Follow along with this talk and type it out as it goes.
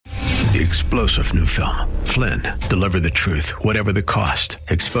The explosive new film, Flynn, deliver the truth, whatever the cost.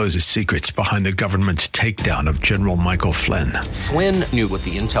 Exposes secrets behind the government's takedown of General Michael Flynn. Flynn knew what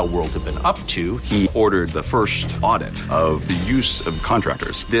the intel world had been up to. He ordered the first audit of the use of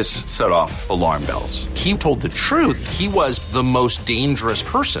contractors. This set off alarm bells. He told the truth. He was the most dangerous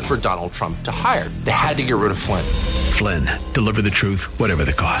person for Donald Trump to hire. They had to get rid of Flynn. Flynn, deliver the truth, whatever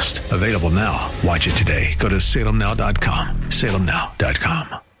the cost. Available now. Watch it today. Go to salemnow.com.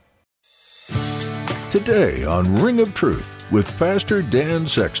 salemnow.com. Today on Ring of Truth with Pastor Dan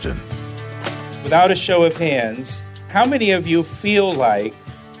Sexton. Without a show of hands, how many of you feel like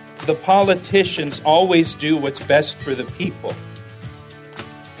the politicians always do what's best for the people?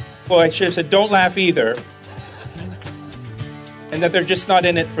 Well, I should have said, don't laugh either. And that they're just not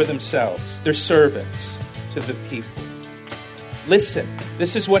in it for themselves. They're servants to the people. Listen,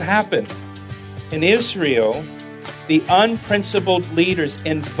 this is what happened. In Israel, the unprincipled leaders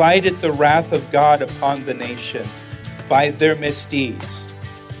invited the wrath of God upon the nation by their misdeeds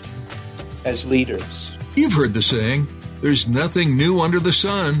as leaders. You've heard the saying, there's nothing new under the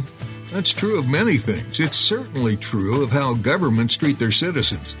sun. That's true of many things. It's certainly true of how governments treat their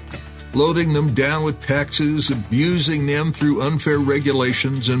citizens, loading them down with taxes, abusing them through unfair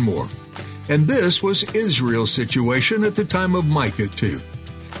regulations, and more. And this was Israel's situation at the time of Micah 2.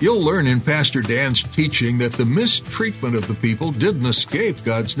 You'll learn in Pastor Dan's teaching that the mistreatment of the people didn't escape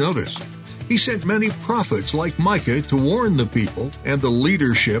God's notice. He sent many prophets like Micah to warn the people and the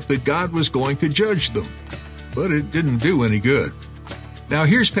leadership that God was going to judge them. But it didn't do any good. Now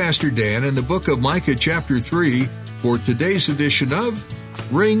here's Pastor Dan in the book of Micah chapter 3 for today's edition of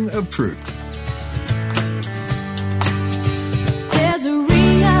Ring of Truth. There's a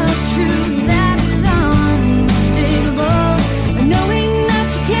ring of truth that is unmistakable, knowing that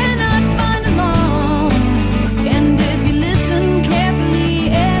you cannot find alone. And if you listen carefully,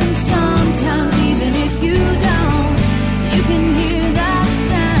 and sometimes even if you don't, you can hear that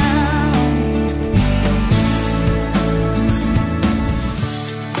sound.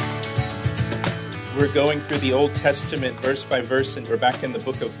 We're going through the Old Testament verse by verse, and we're back in the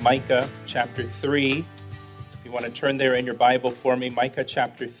book of Micah, chapter 3. If you want to turn there in your Bible for me, Micah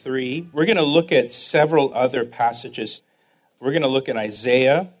chapter 3. We're going to look at several other passages. We're going to look in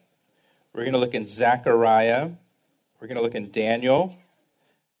Isaiah. We're going to look in Zechariah. We're going to look in Daniel.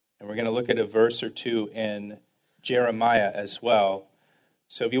 And we're going to look at a verse or two in Jeremiah as well.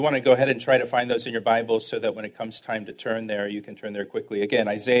 So if you want to go ahead and try to find those in your Bible so that when it comes time to turn there, you can turn there quickly. Again,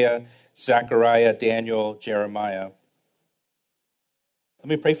 Isaiah, Zechariah, Daniel, Jeremiah. Let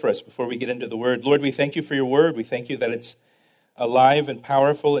me pray for us before we get into the Word. Lord, we thank you for your Word. We thank you that it's alive and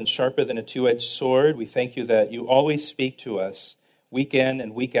powerful and sharper than a two-edged sword. We thank you that you always speak to us week in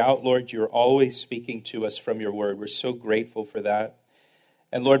and week out. Lord, you're always speaking to us from your Word. We're so grateful for that.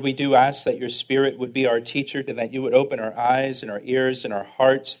 And Lord, we do ask that your Spirit would be our teacher and that you would open our eyes and our ears and our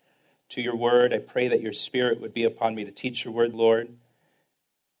hearts to your Word. I pray that your Spirit would be upon me to teach your Word, Lord,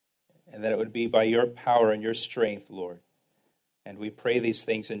 and that it would be by your power and your strength, Lord. And we pray these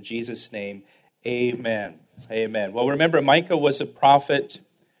things in Jesus' name. Amen. Amen. Well, remember, Micah was a prophet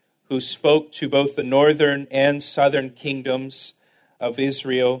who spoke to both the northern and southern kingdoms of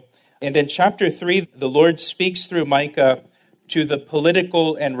Israel. And in chapter 3, the Lord speaks through Micah to the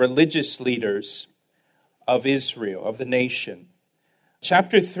political and religious leaders of Israel, of the nation.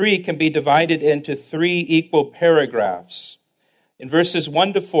 Chapter 3 can be divided into 3 equal paragraphs. In verses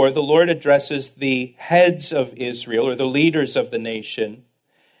 1 to 4, the Lord addresses the heads of Israel, or the leaders of the nation.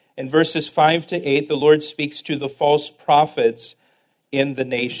 In verses 5 to 8, the Lord speaks to the false prophets in the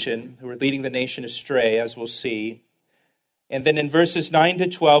nation, who are leading the nation astray, as we'll see. And then in verses 9 to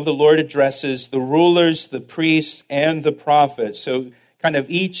 12, the Lord addresses the rulers, the priests, and the prophets. So kind of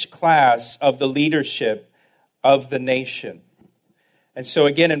each class of the leadership of the nation. And so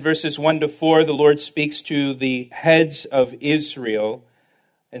again, in verses 1 to 4, the Lord speaks to the heads of Israel.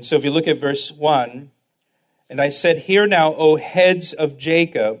 And so if you look at verse 1, and I said, "Hear now, O heads of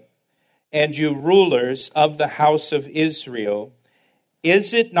Jacob, and you rulers of the house of Israel,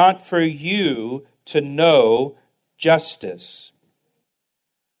 is it not for you to know justice?"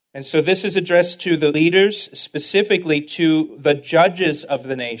 And so this is addressed to the leaders, specifically to the judges of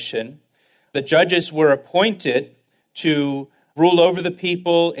the nation. The judges were appointed to rule over the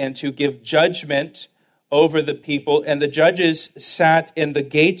people and to give judgment over the people. And the judges sat in the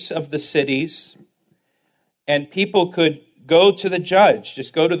gates of the cities, and people could go to the judge.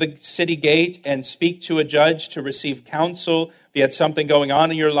 Just go to the city gate and speak to a judge to receive counsel. If you had something going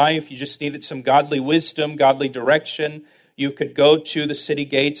on in your life, you just needed some godly wisdom, godly direction, you could go to the city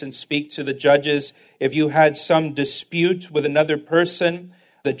gates and speak to the judges. If you had some dispute with another person,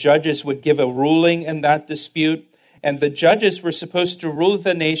 The judges would give a ruling in that dispute, and the judges were supposed to rule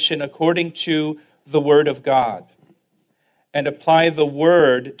the nation according to the word of God and apply the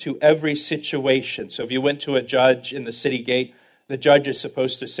word to every situation. So if you went to a judge in the city gate, the judge is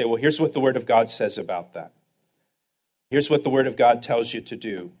supposed to say, well, here's what the word of God says about that. Here's what the word of God tells you to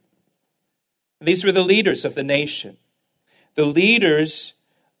do. These were the leaders of the nation. The leaders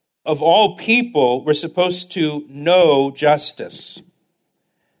of all people were supposed to know justice.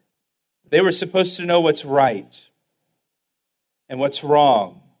 They were supposed to know what's right and what's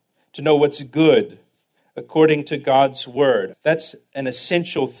wrong, to know what's good according to God's word. That's an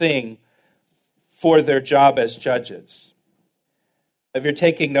essential thing for their job as judges. If you're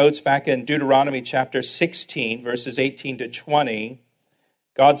taking notes, back in Deuteronomy chapter 16, verses 18 to 20,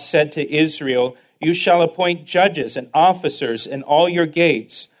 God said to Israel, "You shall appoint judges and officers in all your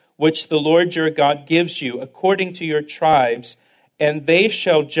gates, which the Lord your God gives you according to your tribes, and they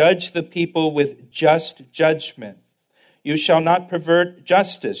shall judge the people with just judgment. You shall not pervert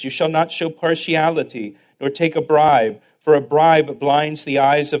justice. You shall not show partiality, nor take a bribe, for a bribe blinds the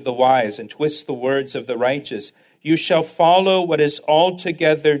eyes of the wise and twists the words of the righteous. You shall follow what is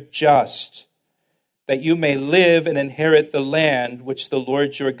altogether just, that you may live and inherit the land which the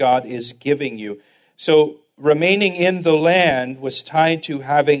Lord your God is giving you." So remaining in the land was tied to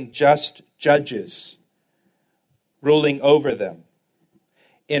having just judges ruling over them.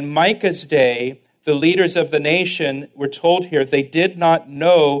 In Micah's day, the leaders of the nation were told here they did not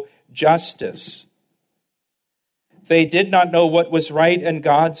know justice. They did not know what was right in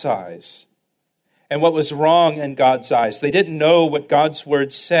God's eyes and what was wrong in God's eyes. They didn't know what God's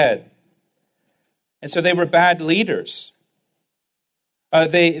word said. And so they were bad leaders.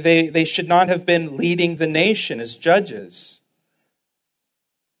 They should not have been leading the nation as judges.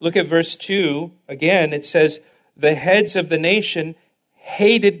 Look at verse 2. Again, it says, "The heads of the nation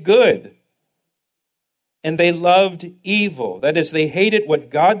hated good, and they loved evil." That is, they hated what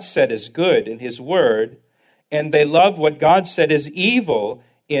God said is good in his word, and they loved what God said is evil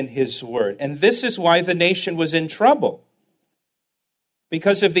in his word. And this is why the nation was in trouble.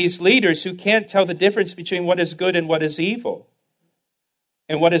 Because of these leaders who can't tell the difference between what is good and what is evil,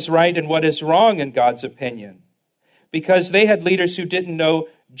 and what is right and what is wrong in God's opinion. Because they had leaders who didn't know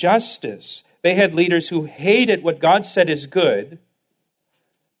justice. They had leaders who hated what God said is good,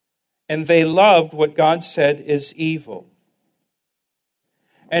 and they loved what God said is evil.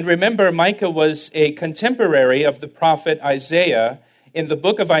 And remember, Micah was a contemporary of the prophet Isaiah. In the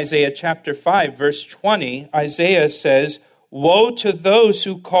book of Isaiah, chapter 5, verse 20, Isaiah says, "Woe to those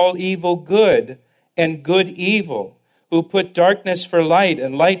who call evil good and good evil, who put darkness for light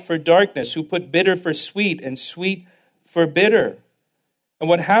and light for darkness, who put bitter for sweet and sweet for bitter." And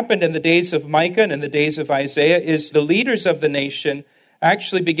what happened in the days of Micah and in the days of Isaiah is the leaders of the nation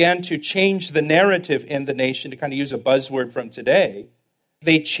actually began to change the narrative in the nation, to kind of use a buzzword from today.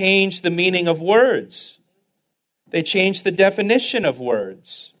 They changed the meaning of words. They changed the definition of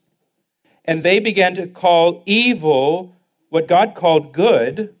words. And they began to call evil what God called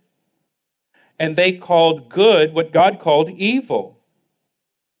good, and they called good what God called evil.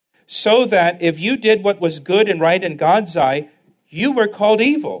 So that if you did what was good and right in God's eye, you were called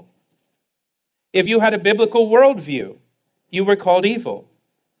evil. If you had a biblical worldview, you were called evil.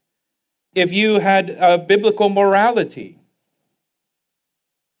 If you had a biblical morality,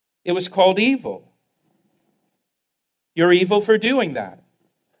 it was called evil. You're evil for doing that.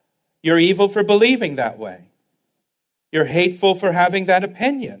 You're evil for believing that way. You're hateful for having that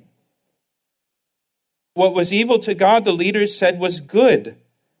opinion. What was evil to God, the leaders said, was good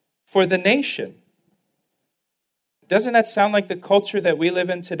for the nation. Doesn't that sound like the culture that we live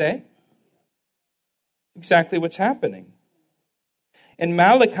in today? Exactly what's happening. In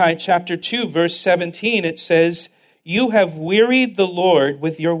Malachi chapter 2, verse 17, it says, "You have wearied the Lord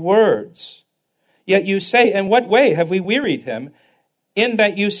with your words. Yet you say, in what way have we wearied him? In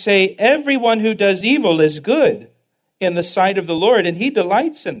that you say, everyone who does evil is good in the sight of the Lord, and he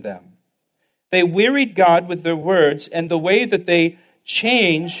delights in them." They wearied God with their words, and the way that they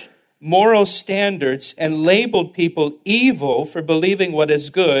changed moral standards and labeled people evil for believing what is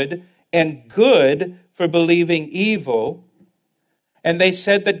good and good for believing evil. And they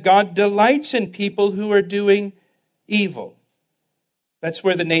said that God delights in people who are doing evil. That's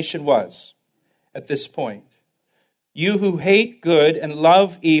where the nation was at this point. "You who hate good and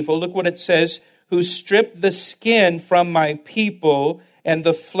love evil," look what it says, "who strip the skin from my people and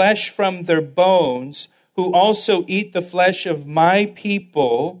the flesh from their bones, who also eat the flesh of my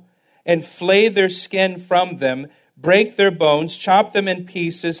people and flay their skin from them, break their bones, chop them in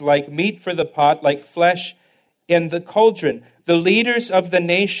pieces like meat for the pot, like flesh in the cauldron." The leaders of the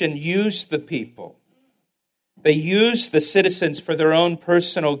nation used the people. They used the citizens for their own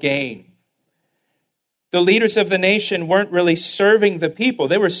personal gain. The leaders of the nation weren't really serving the people.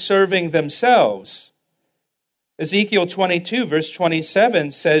 They were serving themselves. Ezekiel 22, verse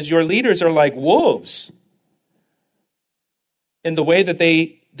 27 says, your leaders are like wolves in the way that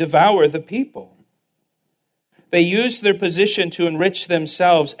they devour the people. They use their position to enrich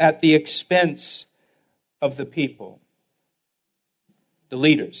themselves at the expense of the people, the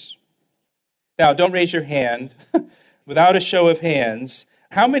leaders. Now, don't raise your hand. Without a show of hands,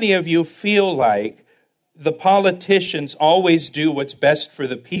 how many of you feel like the politicians always do what's best for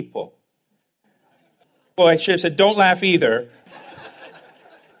the people? Well, I should have said, don't laugh either.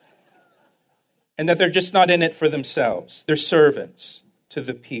 And that they're just not in it for themselves. They're servants to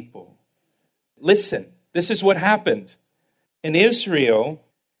the people. Listen, this is what happened. In Israel,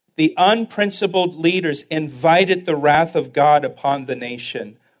 the unprincipled leaders invited the wrath of God upon the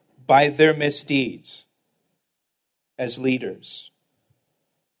nation by their misdeeds as leaders.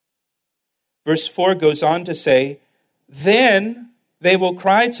 Verse 4 goes on to say, then they will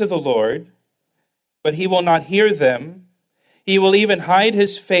cry to the Lord, but he will not hear them. He will even hide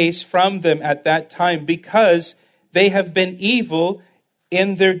his face from them at that time because they have been evil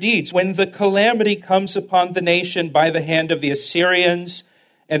in their deeds. When the calamity comes upon the nation by the hand of the Assyrians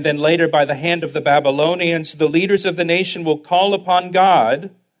and then later by the hand of the Babylonians, the leaders of the nation will call upon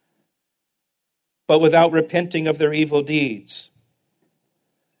God, but without repenting of their evil deeds.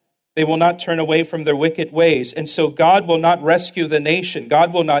 They will not turn away from their wicked ways. And so God will not rescue the nation.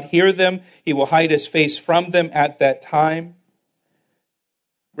 God will not hear them. He will hide his face from them at that time.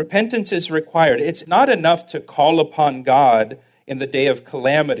 Repentance is required. It's not enough to call upon God in the day of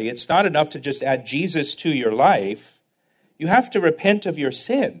calamity. It's not enough to just add Jesus to your life. You have to repent of your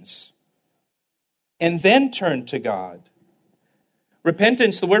sins and then turn to God.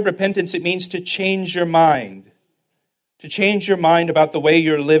 Repentance, the word repentance, it means to change your mind. To change your mind about the way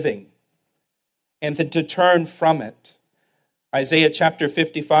you're living and then to turn from it. Isaiah chapter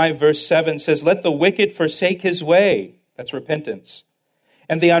 55 verse 7 says, let the wicked forsake his way. That's repentance.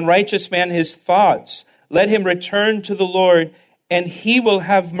 And the unrighteous man his thoughts. Let him return to the Lord, and he will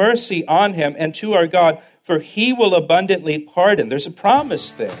have mercy on him and to our God, for he will abundantly pardon. There's a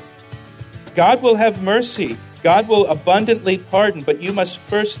promise there. God will have mercy. God will abundantly pardon, but you must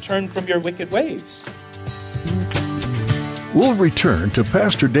first turn from your wicked ways. We'll return to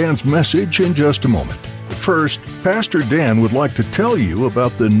Pastor Dan's message in just a moment. First, Pastor Dan would like to tell you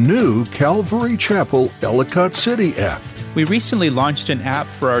about the new Calvary Chapel Ellicott City app. We recently launched an app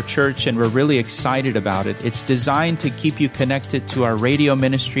for our church, and we're really excited about it. It's designed to keep you connected to our radio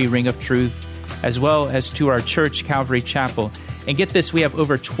ministry, Ring of Truth, as well as to our church, Calvary Chapel. And get this, we have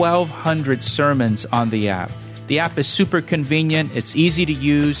over 1,200 sermons on the app. The app is super convenient, it's easy to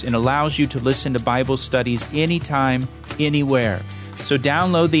use, and allows you to listen to Bible studies anytime, anywhere. So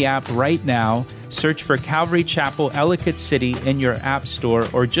download the app right now, search for Calvary Chapel Ellicott City in your app store,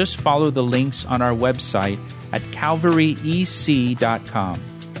 or just follow the links on our website at calvaryec.com.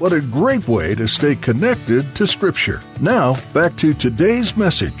 What a great way to stay connected to Scripture. Now, back to today's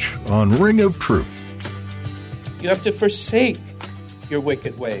message on Ring of Truth. You have to forsake your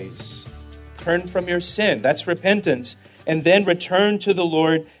wicked ways. Turn from your sin. That's repentance. And then return to the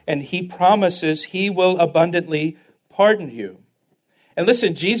Lord, and he promises he will abundantly pardon you. And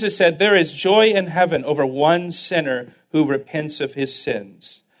listen, Jesus said there is joy in heaven over one sinner who repents of his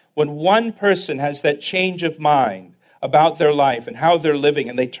sins. When one person has that change of mind about their life and how they're living,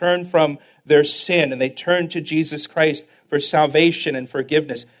 and they turn from their sin and they turn to Jesus Christ for salvation and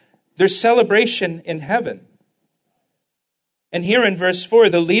forgiveness, there's celebration in heaven. And here in verse 4,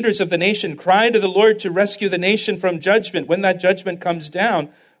 the leaders of the nation cry to the Lord to rescue the nation from judgment when that judgment comes down.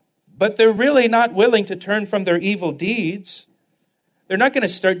 But they're really not willing to turn from their evil deeds. They're not going to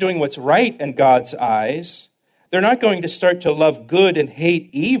start doing what's right in God's eyes. They're not going to start to love good and hate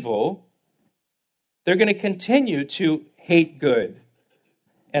evil. They're going to continue to hate good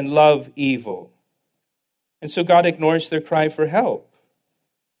and love evil. And so God ignores their cry for help.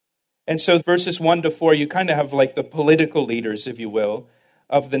 And so verses 1 to 4, you kind of have like the political leaders, if you will,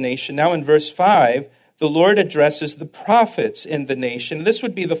 of the nation. Now in verse 5, the Lord addresses the prophets in the nation. This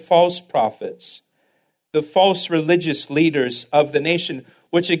would be the false prophets, the false religious leaders of the nation,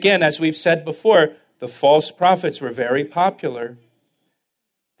 which again, as we've said before, the false prophets were very popular.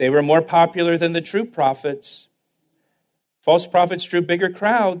 They were more popular than the true prophets. False prophets drew bigger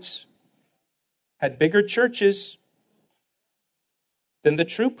crowds, had bigger churches than the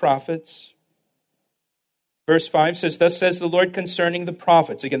true prophets. Verse 5 says, thus says the Lord concerning the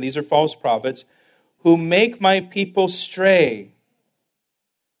prophets. Again, these are false prophets, who make my people stray,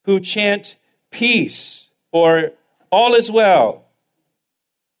 who chant peace or all is well,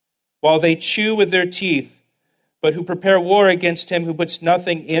 while they chew with their teeth, but who prepare war against him who puts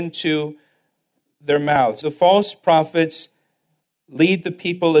nothing into their mouths. The false prophets lead the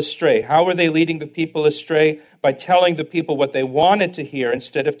people astray. How are they leading the people astray? By telling the people what they wanted to hear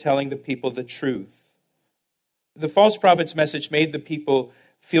instead of telling the people the truth. The false prophet's message made the people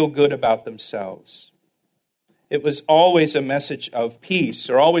feel good about themselves. It was always a message of peace,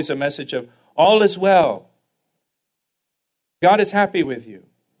 or always a message of all is well. God is happy with you.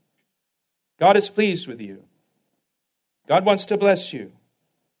 God is pleased with you. God wants to bless you.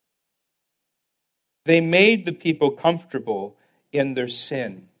 They made the people comfortable in their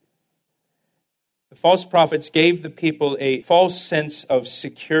sin. The false prophets gave the people a false sense of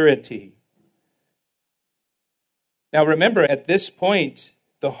security. Now remember, at this point,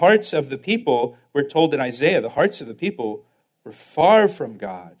 the hearts of the people, we're told in Isaiah, the hearts of the people were far from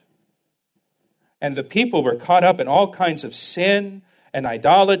God. And the people were caught up in all kinds of sin and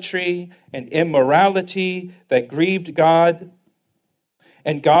idolatry and immorality that grieved God.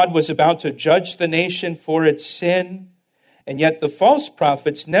 And God was about to judge the nation for its sin. And yet the false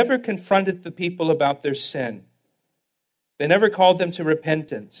prophets never confronted the people about their sin. They never called them to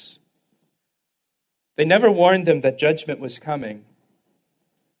repentance. They never warned them that judgment was coming.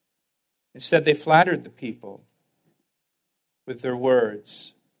 Instead, they flattered the people with their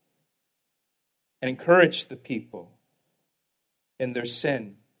words and encouraged the people in their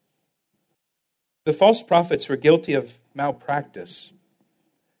sin. The false prophets were guilty of malpractice.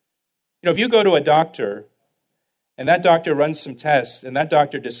 You know, if you go to a doctor and that doctor runs some tests and that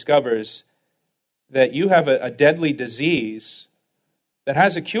doctor discovers that you have a deadly disease that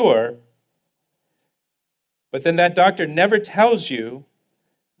has a cure, but then that doctor never tells you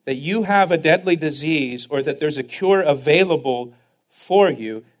that you have a deadly disease or that there's a cure available for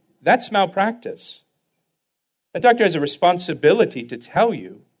you, that's malpractice. That doctor has a responsibility to tell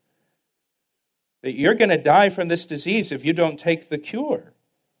you that you're going to die from this disease if you don't take the cure.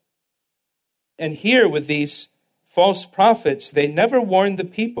 And here with these false prophets, they never warned the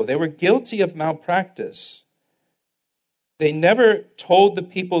people. They were guilty of malpractice. They never told the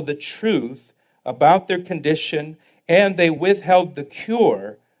people the truth about their condition, and they withheld the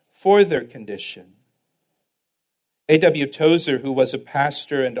cure for their condition. A.W. Tozer, who was a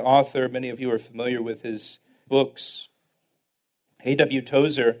pastor and author, many of you are familiar with his books. A.W.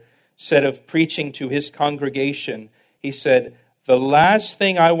 Tozer said of preaching to his congregation, he said, "The last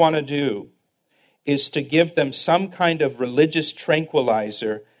thing I want to do is to give them some kind of religious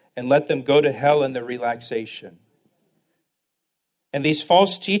tranquilizer and let them go to hell in their relaxation." And these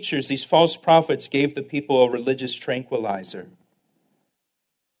false teachers, these false prophets gave the people a religious tranquilizer,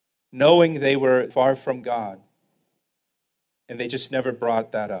 knowing they were far from God. And they just never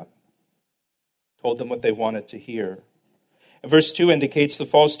brought that up. Told them what they wanted to hear. And verse 2 indicates the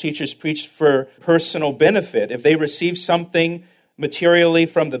false teachers preached for personal benefit. If they received something materially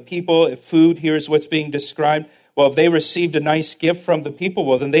from the people, if food, here's what's being described. Well, if they received a nice gift from the people,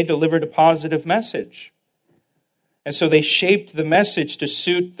 well, then they delivered a positive message. And so they shaped the message to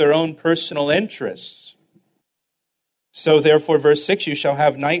suit their own personal interests. So therefore, verse 6, you shall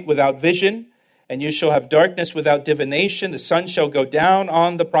have night without vision, and you shall have darkness without divination. The sun shall go down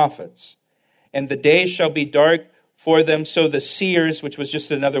on the prophets, and the day shall be dark for them. So the seers, which was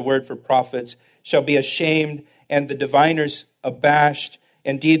just another word for prophets, shall be ashamed, and the diviners abashed.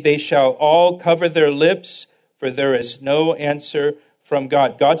 Indeed, they shall all cover their lips, for there is no answer from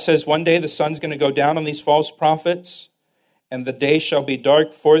God. God says one day the sun's going to go down on these false prophets, and the day shall be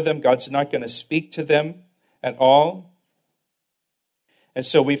dark for them. God's not going to speak to them at all. And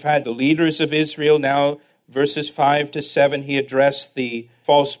so we've had the leaders of Israel. Now, verses 5 to 7, he addressed the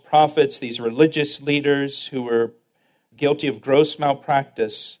false prophets, these religious leaders who were guilty of gross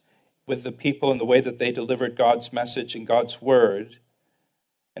malpractice with the people in the way that they delivered God's message and God's word.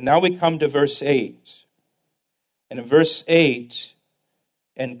 And now we come to verse 8. And in verse 8,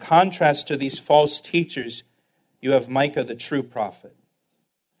 in contrast to these false teachers, you have Micah, the true prophet.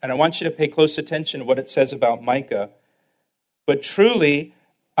 And I want you to pay close attention to what it says about Micah. But truly,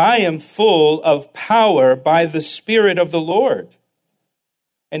 I am full of power by the Spirit of the Lord,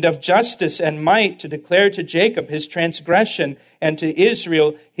 and of justice and might to declare to Jacob his transgression and to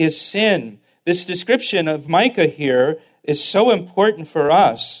Israel his sin. This description of Micah here is so important for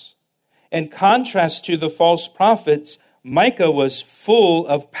us. In contrast to the false prophets, Micah was full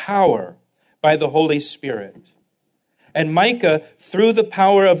of power by the Holy Spirit. And Micah, through the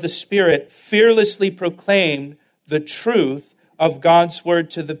power of the Spirit, fearlessly proclaimed the truth of God's word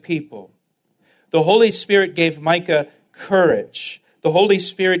to the people. The Holy Spirit gave Micah courage. The Holy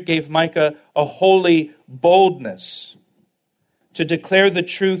Spirit gave Micah a holy boldness to declare the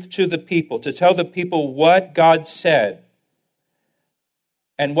truth to the people, to tell the people what God said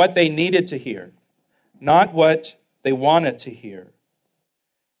and what they needed to hear, not what they wanted to hear.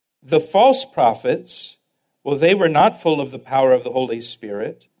 The false prophets, well, they were not full of the power of the Holy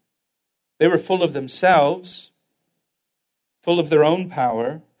Spirit. They were full of themselves, full of their own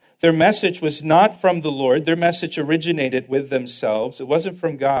power. Their message was not from the Lord. Their message originated with themselves. It wasn't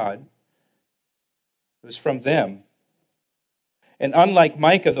from God. It was from them. And unlike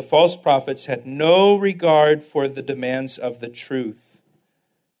Micah, the false prophets had no regard for the demands of the truth.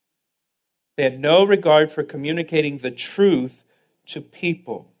 They had no regard for communicating the truth to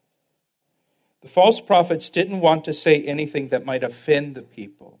people. The false prophets didn't want to say anything that might offend the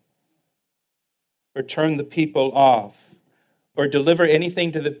people, or turn the people off, or deliver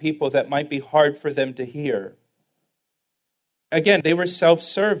anything to the people that might be hard for them to hear. Again, they were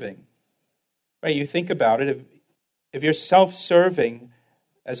self-serving. Right? You think about it. If you're self-serving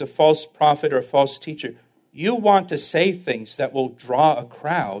as a false prophet or a false teacher, you want to say things that will draw a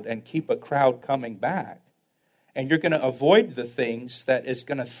crowd and keep a crowd coming back. And you're going to avoid the things that is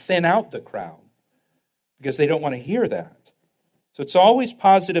going to thin out the crowd because they don't want to hear that. So it's always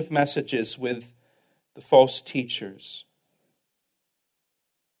positive messages with the false teachers.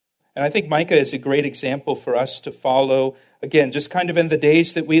 And I think Micah is a great example for us to follow. Again, just kind of in the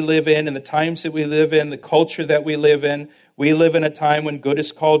days that we live in the times that we live in, the culture that we live in. We live in a time when good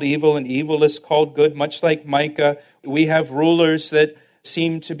is called evil and evil is called good, much like Micah. We have rulers that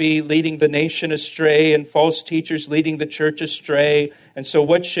seem to be leading the nation astray and false teachers leading the church astray. And so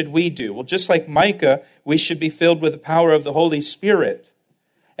what should we do? Well, just like Micah, we should be filled with the power of the Holy Spirit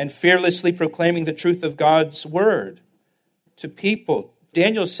and fearlessly proclaiming the truth of God's word to people.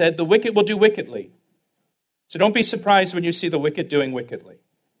 Daniel said, the wicked will do wickedly. So don't be surprised when you see the wicked doing wickedly.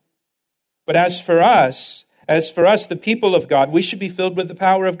 But as for us, the people of God, we should be filled with the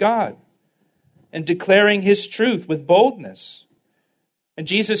power of God and declaring his truth with boldness. And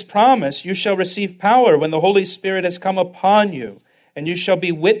Jesus promised, you shall receive power when the Holy Spirit has come upon you, and you shall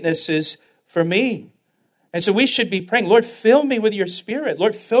be witnesses for me. And so we should be praying, Lord, fill me with your Spirit.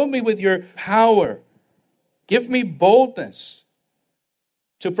 Lord, fill me with your power. Give me boldness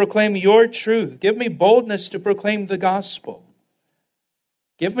to proclaim your truth. Give me boldness to proclaim the gospel.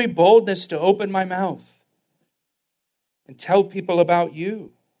 Give me boldness to open my mouth and tell people about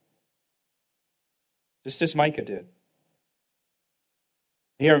you, just as Micah did.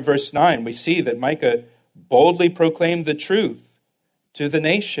 Here in verse 9, we see that Micah boldly proclaimed the truth to the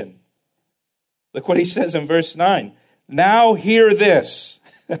nation. Look what he says in verse 9. Now hear this,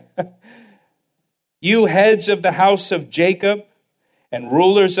 you heads of the house of Jacob and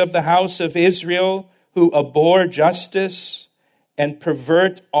rulers of the house of Israel who abhor justice and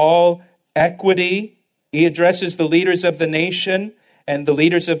pervert all equity. He addresses the leaders of the nation, and the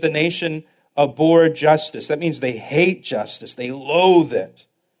leaders of the nation abhor justice. That means they hate justice. They loathe it.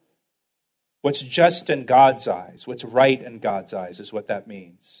 What's just in God's eyes, what's right in God's eyes is what that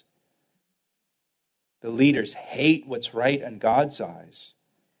means. The leaders hate what's right in God's eyes.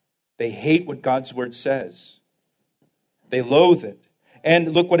 They hate what God's word says. They loathe it.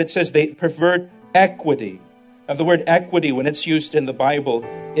 And look what it says, they pervert equity. Now the word equity, when it's used in the Bible,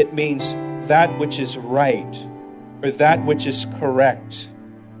 it means that which is right or that which is correct.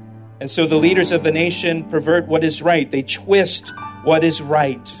 And so the leaders of the nation pervert what is right. They twist what is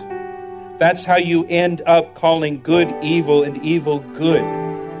right. That's how you end up calling good evil and evil good,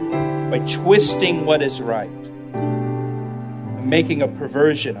 by twisting what is right and making a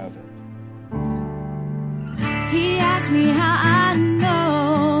perversion of it. He asked me how I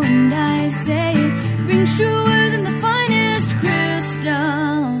know, and I say it rings truer than the finest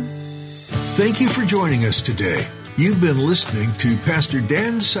crystal. Thank you for joining us today. You've been listening to Pastor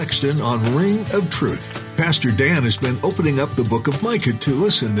Dan Sexton on Ring of Truth. Pastor Dan has been opening up the book of Micah to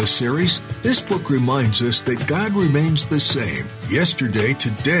us in this series. This book reminds us that God remains the same, yesterday,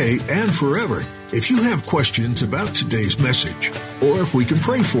 today, and forever. If you have questions about today's message, or if we can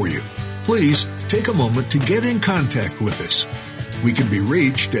pray for you, please take a moment to get in contact with us. We can be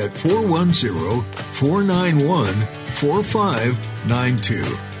reached at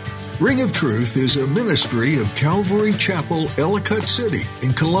 410-491-4592. Ring of Truth is a ministry of Calvary Chapel, Ellicott City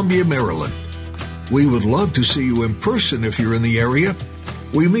in Columbia, Maryland. We would love to see you in person if you're in the area.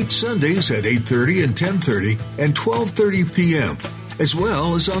 We meet Sundays at 8:30 and 10:30 and 12:30 p.m., as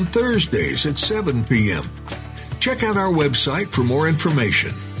well as on Thursdays at 7 p.m. Check out our website for more information,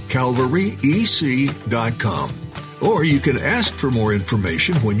 calvaryec.com. Or you can ask for more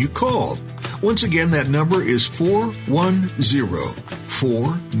information when you call. Once again, that number is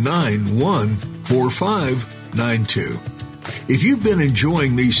 410-491-4592. If you've been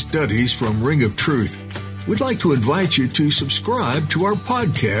enjoying these studies from Ring of Truth, we'd like to invite you to subscribe to our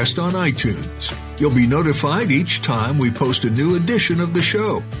podcast on iTunes. You'll be notified each time we post a new edition of the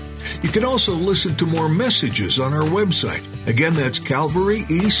show. You can also listen to more messages on our website. Again, that's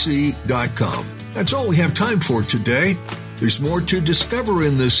calvaryec.com. That's all we have time for today. There's more to discover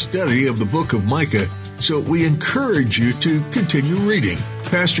in this study of the book of Micah, so we encourage you to continue reading.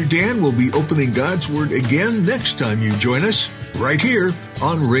 Pastor Dan will be opening God's Word again next time you join us, right here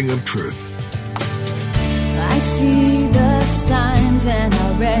on Ring of Truth. I see the signs and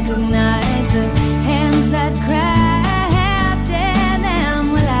I recognize the hands that crafted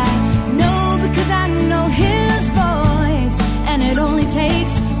them. Well, I know because I know His voice, and it only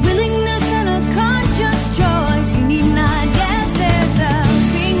takes willingness and a conscious choice. You need not guess, there's a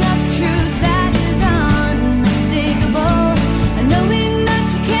ring of truth that is unmistakable, and knowing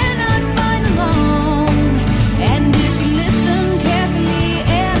that you cannot find alone. And if you listen carefully,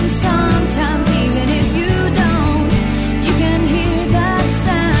 and sometimes even if you don't, you can hear the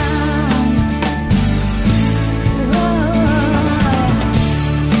sound.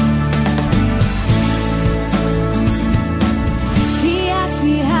 He asked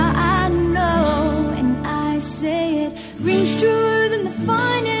me how I know, and I say it rings truer than the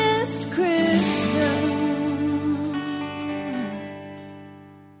finest crystal.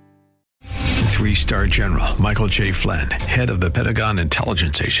 3-star General Michael J. Flynn, head of the Pentagon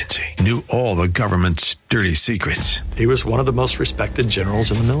Intelligence Agency, knew all the government's dirty secrets. He was one of the most respected generals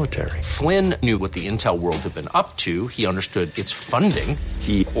in the military. Flynn knew what the intel world had been up to. He understood its funding.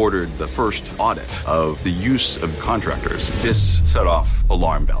 He ordered the first audit of the use of contractors. This set off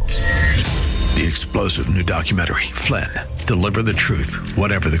alarm bells. The explosive new documentary, Flynn, Deliver the Truth,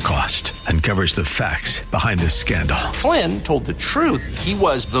 Whatever the Cost, uncovers the facts behind this scandal. Flynn told the truth. He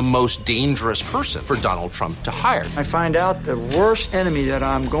was the most dangerous person for Donald Trump to hire. I find out the worst enemy that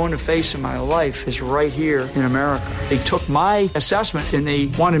I'm going to face in my life is right here in America. They took my assessment and they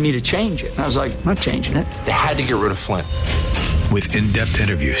wanted me to change it. And I was like, I'm not changing it. They had to get rid of Flynn. With in-depth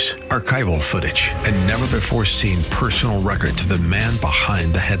interviews, archival footage, and never-before-seen personal records of the man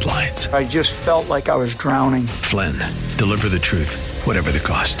behind the headlines. I just felt like I was drowning. Flynn, Deliver the Truth, Whatever the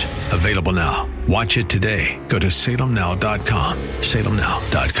Cost. Available now. Watch it today. Go to salemnow.com.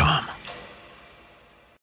 salemnow.com.